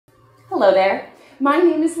Hello there, my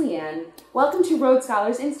name is Leanne. Welcome to Rhodes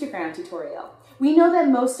Scholar's Instagram tutorial. We know that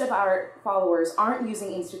most of our followers aren't using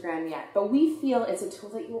Instagram yet, but we feel it's a tool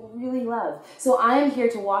that you'll really love. So I am here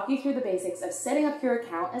to walk you through the basics of setting up your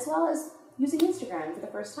account as well as using Instagram for the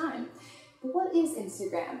first time. But what is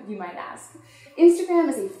Instagram, you might ask? Instagram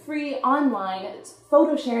is a free online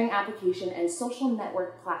photo sharing application and social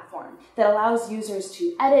network platform that allows users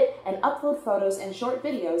to edit and upload photos and short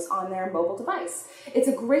videos on their mobile device. It's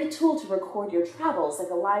a great tool to record your travels like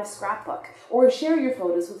a live scrapbook or share your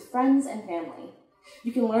photos with friends and family.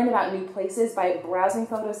 You can learn about new places by browsing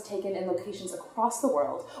photos taken in locations across the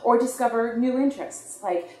world or discover new interests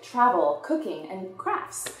like travel, cooking, and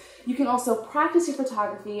crafts. You can also practice your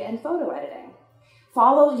photography and photo editing.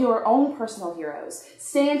 Follow your own personal heroes,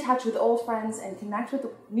 stay in touch with old friends and connect with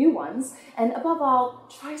new ones, and above all,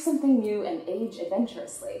 try something new and age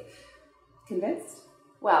adventurously. Convinced?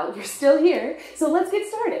 Well, you're still here, so let's get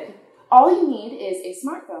started. All you need is a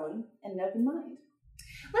smartphone and an open mind.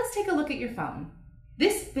 Let's take a look at your phone.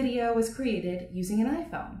 This video was created using an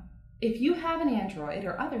iPhone. If you have an Android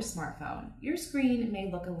or other smartphone, your screen may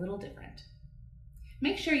look a little different.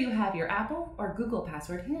 Make sure you have your Apple or Google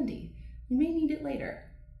password handy. You may need it later.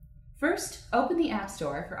 First, open the App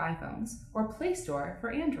Store for iPhones or Play Store for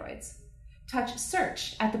Androids. Touch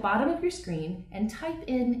Search at the bottom of your screen and type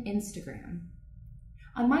in Instagram.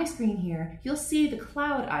 On my screen here, you'll see the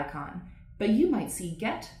cloud icon, but you might see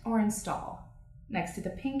Get or Install next to the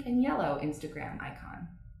pink and yellow Instagram icon.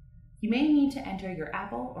 You may need to enter your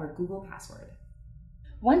Apple or Google password.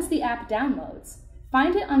 Once the app downloads,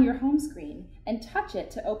 find it on your home screen and touch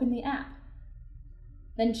it to open the app.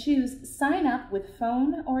 Then choose Sign Up with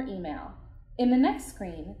Phone or Email. In the next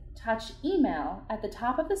screen, touch Email at the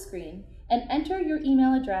top of the screen and enter your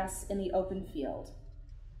email address in the open field.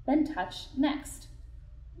 Then touch Next.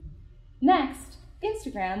 Next,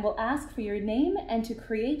 Instagram will ask for your name and to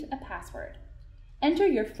create a password. Enter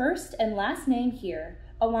your first and last name here,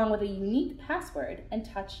 along with a unique password, and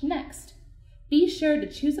touch Next. Be sure to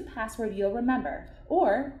choose a password you'll remember,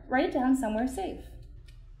 or write it down somewhere safe.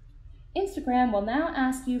 Instagram will now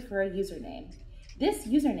ask you for a username. This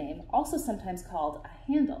username, also sometimes called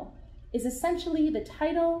a handle, is essentially the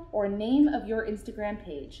title or name of your Instagram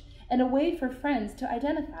page and a way for friends to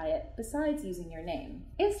identify it besides using your name.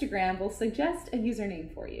 Instagram will suggest a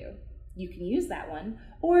username for you. You can use that one,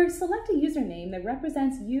 or select a username that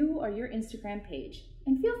represents you or your Instagram page,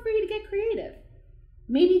 and feel free to get creative.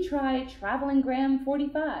 Maybe try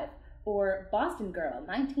TravelingGram45 or Boston Girl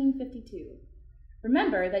 1952.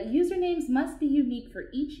 Remember that usernames must be unique for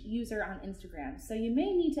each user on Instagram, so you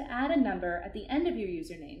may need to add a number at the end of your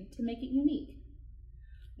username to make it unique.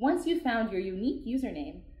 Once you've found your unique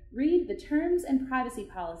username, read the terms and privacy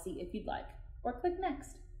policy if you'd like, or click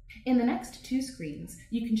Next. In the next two screens,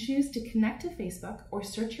 you can choose to connect to Facebook or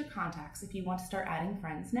search your contacts if you want to start adding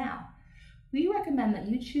friends now. We recommend that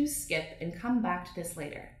you choose Skip and come back to this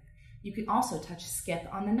later. You can also touch Skip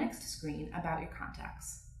on the next screen about your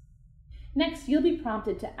contacts. Next, you'll be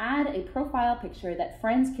prompted to add a profile picture that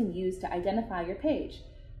friends can use to identify your page.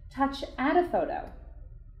 Touch Add a Photo.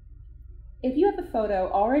 If you have a photo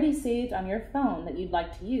already saved on your phone that you'd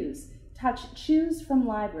like to use, touch Choose from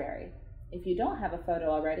Library. If you don't have a photo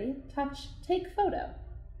already, touch Take Photo.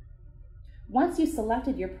 Once you've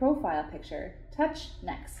selected your profile picture, touch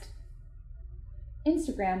Next.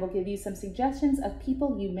 Instagram will give you some suggestions of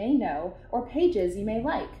people you may know or pages you may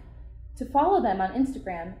like. To follow them on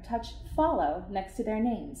Instagram, touch Follow next to their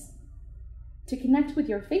names. To connect with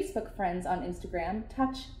your Facebook friends on Instagram,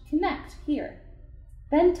 touch Connect here.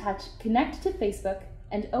 Then touch Connect to Facebook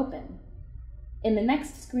and Open. In the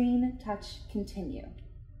next screen, touch Continue.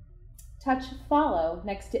 Touch Follow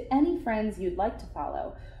next to any friends you'd like to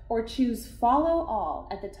follow, or choose Follow All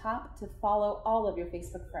at the top to follow all of your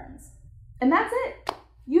Facebook friends. And that's it!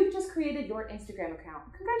 You've just created your Instagram account.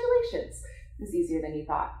 Congratulations! It's easier than you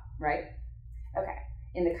thought, right? Okay,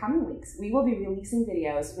 in the coming weeks, we will be releasing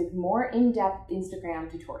videos with more in-depth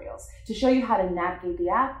Instagram tutorials to show you how to navigate the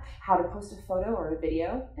app, how to post a photo or a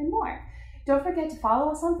video, and more. Don't forget to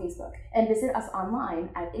follow us on Facebook and visit us online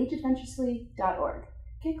at ageadventurously.org.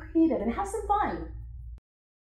 Get creative and have some fun!